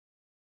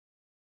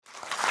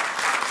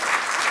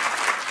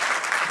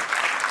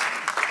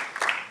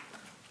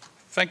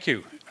Thank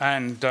you,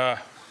 and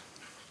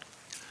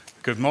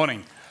good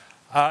morning.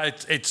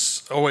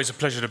 It's always a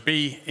pleasure to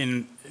be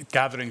in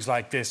gatherings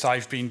like this.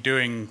 I've been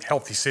doing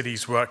Healthy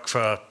Cities work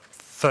for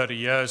 30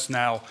 years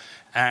now,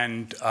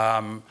 and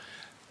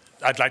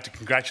I'd like to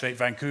congratulate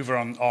Vancouver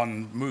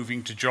on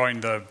moving to join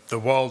the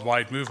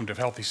worldwide movement of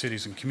healthy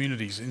cities and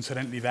communities.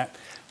 Incidentally, that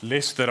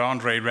list that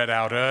Andre read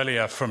out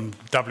earlier from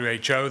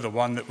WHO, the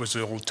one that was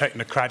all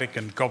technocratic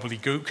and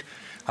gobbledygook,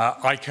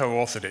 I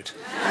co-authored it.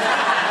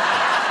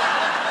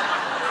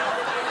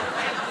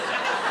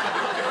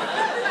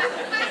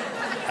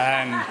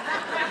 And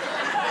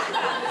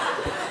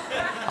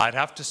I'd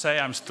have to say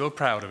I'm still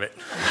proud of it.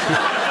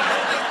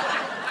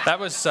 That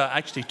was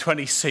actually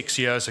 26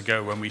 years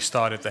ago when we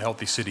started the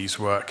Healthy Cities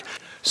work.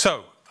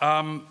 So,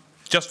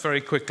 just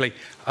very quickly,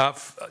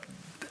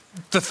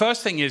 the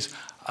first thing is,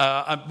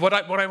 what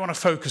I want to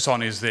focus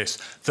on is this,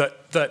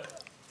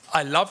 that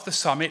I love the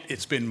summit,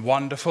 it's been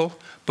wonderful,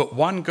 but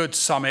one good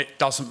summit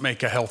doesn't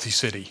make a healthy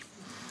city.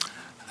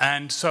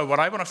 And so what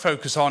I want to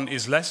focus on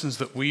is lessons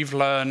that we've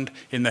learned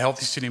in the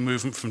Healthy City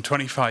movement from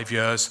 25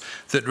 years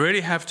that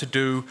really have to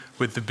do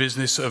with the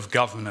business of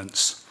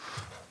governance.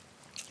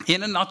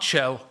 In a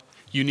nutshell,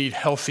 you need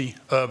healthy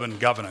urban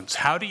governance.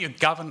 How do you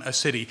govern a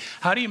city?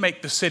 How do you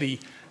make the city,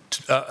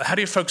 how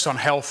do you focus on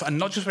health, and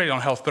not just really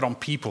on health, but on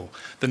people?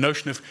 The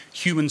notion of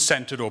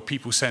human-centered or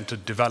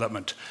people-centered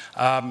development.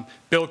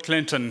 Bill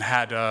Clinton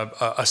had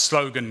a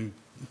slogan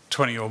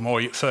 20 or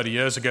more, 30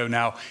 years ago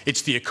now,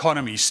 it's the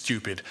economy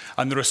stupid.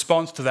 And the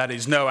response to that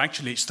is, no,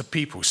 actually it's the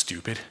people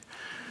stupid.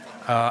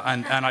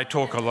 And I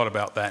talk a lot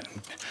about that.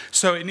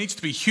 So it needs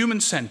to be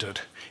human-centered.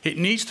 It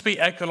needs to be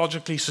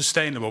ecologically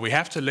sustainable. We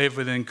have to live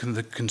within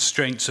the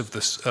constraints of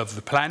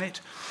the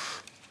planet.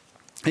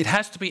 It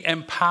has to be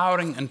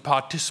empowering and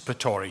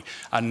participatory,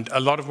 and a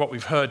lot of what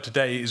we've heard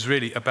today is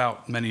really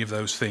about many of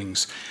those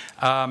things.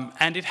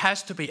 And it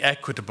has to be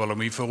equitable, and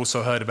we've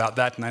also heard about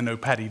that, and I know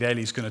Paddy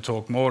Daly's going to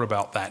talk more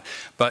about that.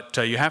 But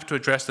you have to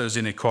address those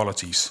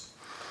inequalities.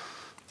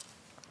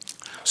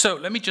 So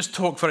let me just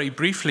talk very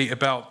briefly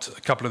about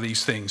a couple of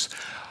these things.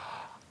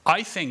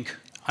 I think,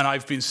 and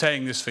I've been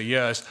saying this for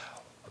years,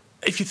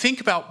 if you think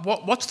about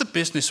what's the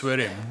business we're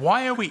in,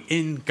 why are we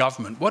in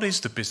government? What is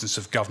the business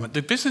of government?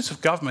 The business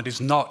of government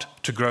is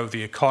not to grow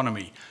the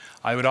economy.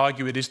 I would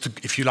argue it is to,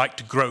 if you like,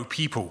 to grow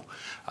people.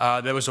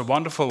 There was a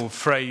wonderful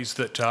phrase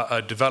that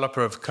a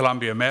developer of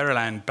Columbia,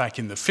 Maryland, back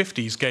in the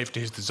 50s gave to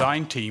his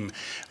design team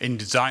in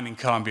designing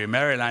Columbia,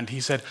 Maryland.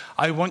 He said,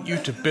 I want you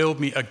to build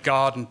me a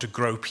garden to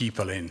grow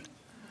people in.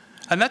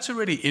 And that's a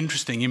really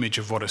interesting image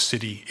of what a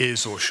city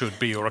is or should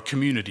be, or a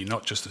community,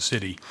 not just a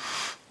city.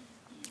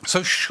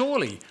 So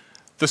surely,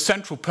 the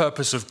central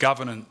purpose of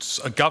governance,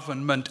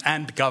 government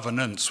and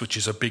governance, which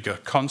is a bigger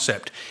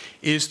concept,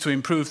 is to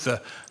improve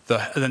to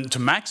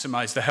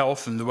maximize the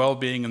health and the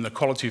well-being and the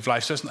quality of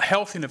life. So it's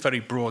health in a very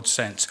broad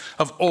sense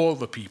of all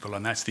the people,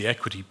 and that's the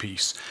equity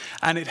piece.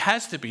 And it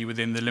has to be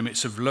within the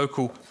limits of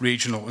local,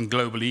 regional, and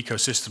global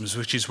ecosystems,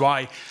 which is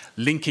why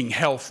linking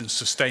health and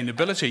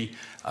sustainability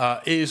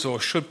is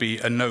or should be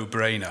a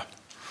no-brainer.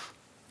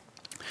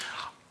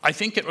 I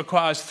think it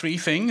requires three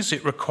things.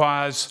 It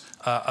requires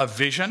a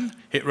vision.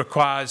 It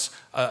requires,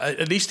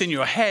 at least in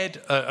your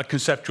head, a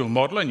conceptual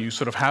model, and you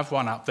sort of have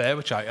one up there,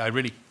 which I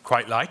really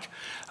quite like.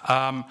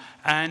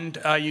 And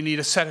you need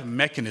a set of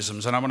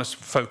mechanisms, and I want to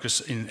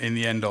focus in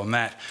the end on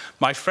that.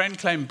 My friend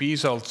Clem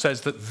Biesold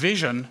says that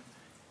vision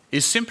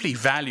is simply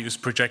values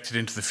projected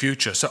into the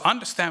future. So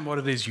understand what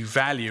it is you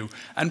value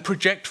and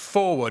project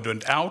forward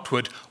and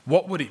outward.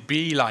 What would it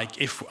be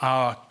like if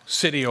our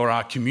city or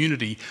our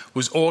community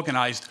was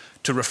organized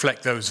to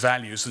reflect those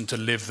values and to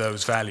live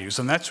those values?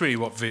 And that's really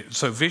what,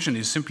 so vision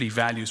is simply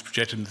values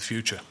projected in the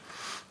future.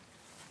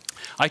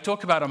 I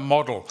talk about a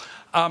model.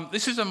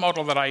 This is a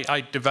model that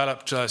I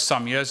developed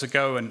some years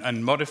ago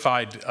and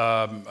modified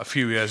a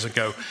few years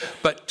ago.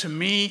 But to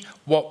me,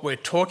 what we're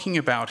talking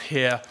about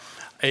here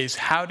is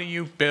how do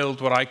you build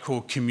what I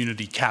call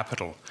community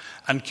capital.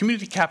 And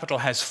community capital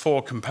has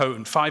five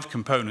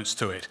components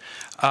to it.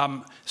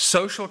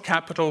 Social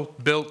capital,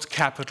 built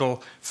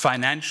capital,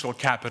 financial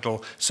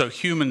capital, so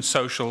human,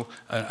 social,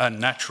 and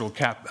natural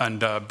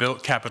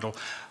built capital.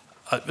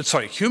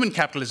 Human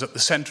capital is at the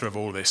center of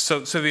all this.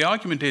 So the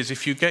argument is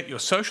if you get your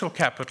social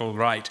capital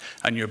right,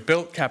 and your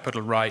built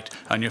capital right,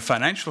 and your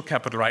financial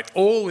capital right,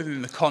 all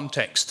within the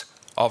context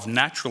of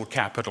natural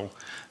capital,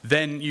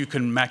 then you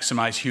can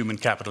maximize human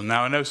capital.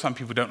 Now, I know some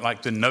people don't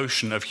like the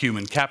notion of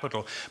human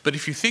capital, but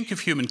if you think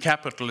of human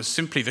capital as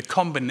simply the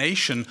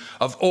combination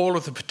of all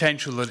of the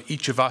potential that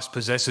each of us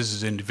possesses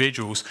as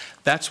individuals,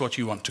 that's what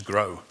you want to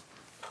grow.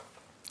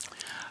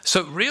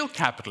 So real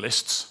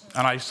capitalists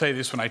and I say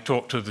this when I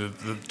talk to the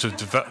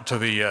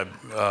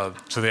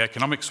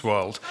economics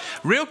world,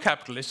 real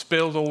capitalists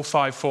build all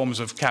 5 forms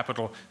of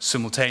capital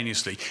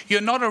simultaneously.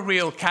 You're not a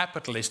real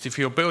capitalist if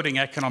you're building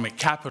economic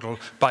capital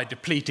by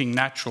depleting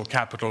natural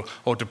capital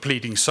or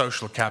depleting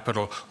social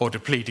capital or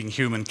depleting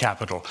human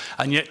capital.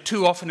 And yet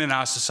too often in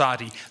our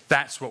society,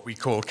 that's what we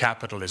call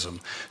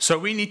capitalism. So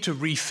we need to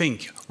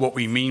rethink what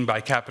we mean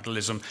by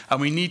capitalism, and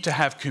we need to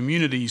have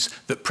communities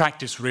that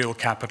practice real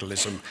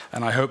capitalism.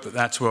 And I hope that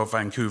that's where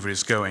Vancouver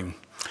is going.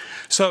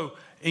 So,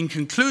 in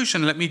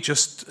conclusion, let me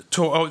just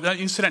talk,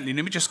 incidentally,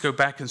 let me just go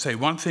back and say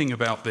one thing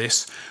about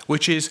this,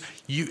 which is,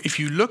 if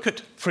you look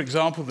at, for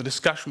example, the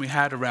discussion we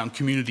had around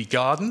community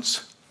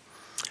gardens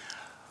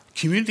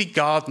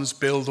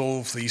build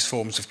all of these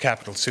forms of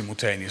capital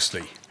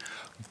simultaneously.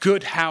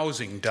 Good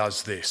housing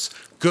does this.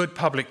 Good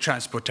public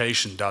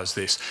transportation does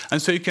this.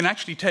 And so you can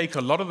actually take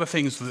a lot of the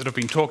things that have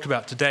been talked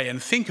about today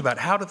and think about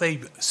how do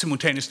they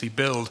simultaneously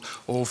build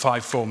all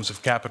 5 forms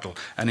of capital,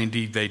 and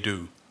indeed they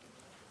do.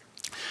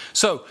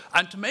 So,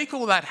 and to make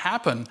all that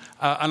happen,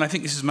 and I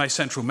think this is my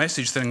central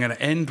message that I'm going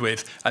to end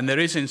with, and there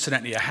is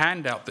incidentally a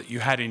handout that you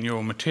had in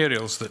your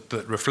materials that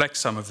reflects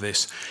some of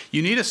this,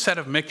 you need a set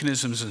of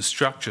mechanisms and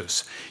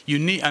structures. You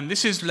need, and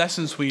this is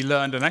lessons we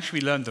learned, and actually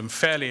we learned them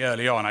fairly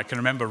early on. I can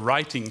remember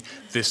writing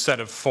this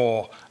set of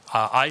 4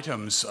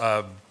 items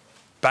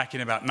back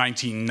in about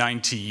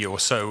 1990 or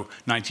so,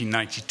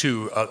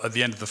 1992, at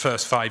the end of the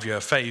first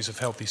 5-year phase of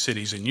Healthy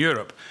Cities in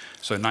Europe,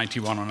 so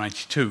 91 or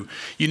 92.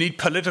 You need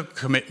political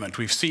commitment.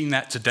 We've seen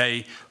that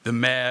today. The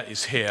mayor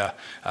is here,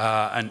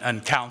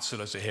 and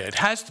councillors are here. It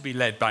has to be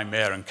led by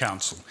mayor and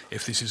council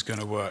if this is going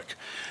to work.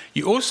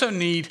 You also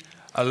need,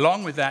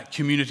 along with that,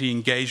 community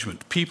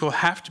engagement. People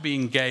have to be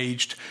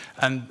engaged.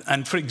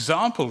 And for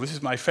example, this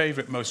is my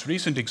favorite, most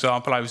recent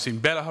example. I was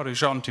in Belo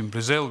Horizonte in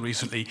Brazil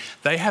recently.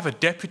 They have a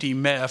deputy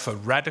mayor for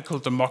radical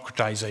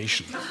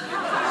democratization.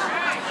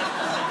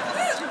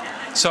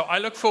 So I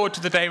look forward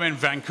to the day when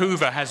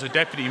Vancouver has a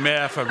deputy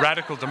mayor for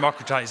radical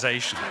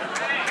democratization.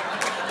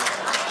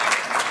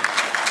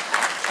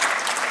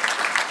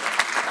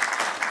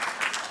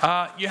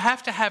 You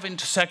have to have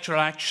intersectoral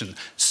action.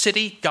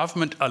 City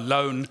government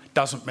alone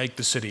doesn't make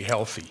the city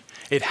healthy.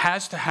 It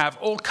has to have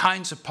all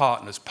kinds of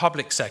partners,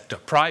 public sector,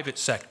 private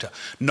sector,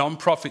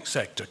 non-profit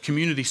sector,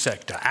 community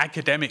sector,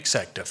 academic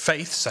sector,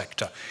 faith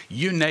sector,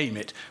 you name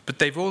it, but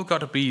they've all got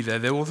to be there.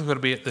 They've all got to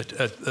be at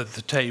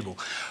the table.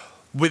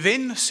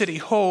 Within City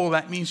Hall,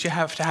 that means you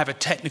have to have a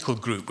technical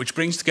group which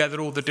brings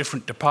together all the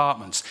different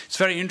departments. It's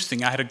very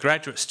interesting. I had a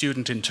graduate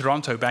student in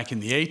Toronto back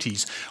in the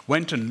 80s,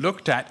 went and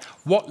looked at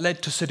what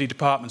led to city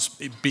departments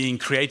being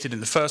created in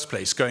the first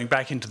place, going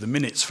back into the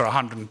minutes for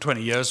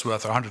 120 years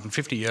worth or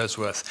 150 years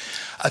worth.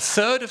 A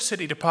third of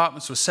city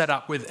departments were set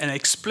up with an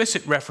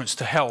explicit reference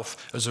to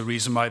health as a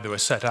reason why they were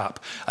set up.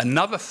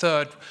 Another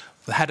third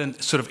had a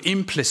sort of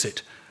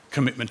implicit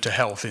commitment to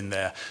health in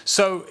there.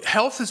 So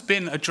health has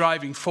been a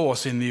driving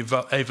force in the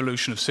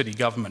evolution of city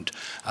government,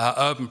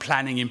 urban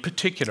planning in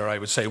particular, I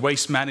would say,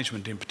 waste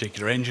management in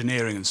particular,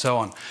 engineering and so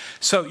on.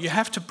 So you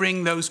have to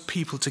bring those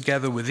people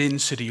together within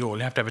City Hall.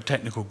 You have to have a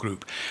technical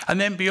group.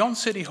 And then beyond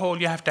City Hall,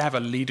 you have to have a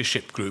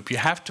leadership group. You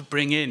have to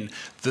bring in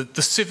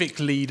the civic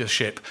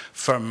leadership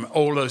from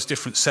all those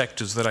different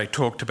sectors that I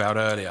talked about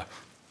earlier.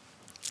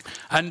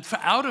 And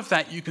out of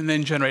that, you can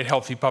then generate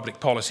healthy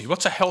public policy.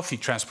 What's a healthy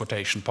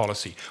transportation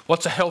policy?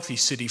 What's a healthy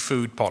city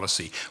food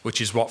policy?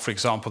 Which is what, for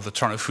example, the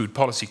Toronto Food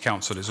Policy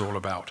Council is all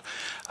about.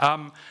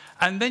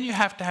 And then you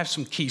have to have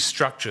some key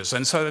structures.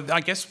 And so I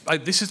guess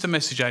this is the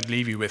message I'd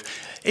leave you with.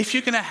 If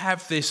you're going to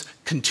have this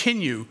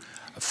continue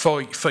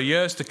for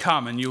years to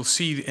come, and you'll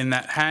see in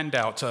that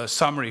handout a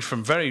summary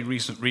from very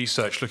recent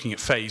research looking at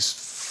phase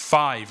 4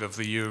 of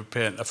the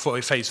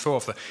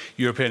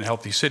European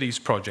Healthy Cities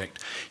project.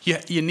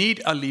 You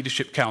need a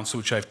leadership council,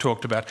 which I've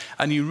talked about,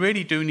 and you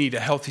really do need a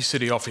healthy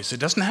city office.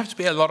 It doesn't have to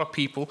be a lot of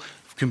people.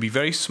 It can be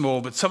very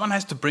small, but someone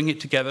has to bring it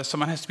together.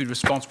 Someone has to be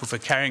responsible for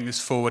carrying this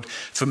forward,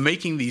 for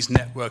making these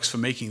networks, for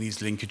making these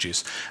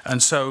linkages.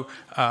 And so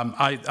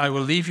I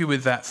will leave you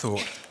with that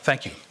thought.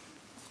 Thank you.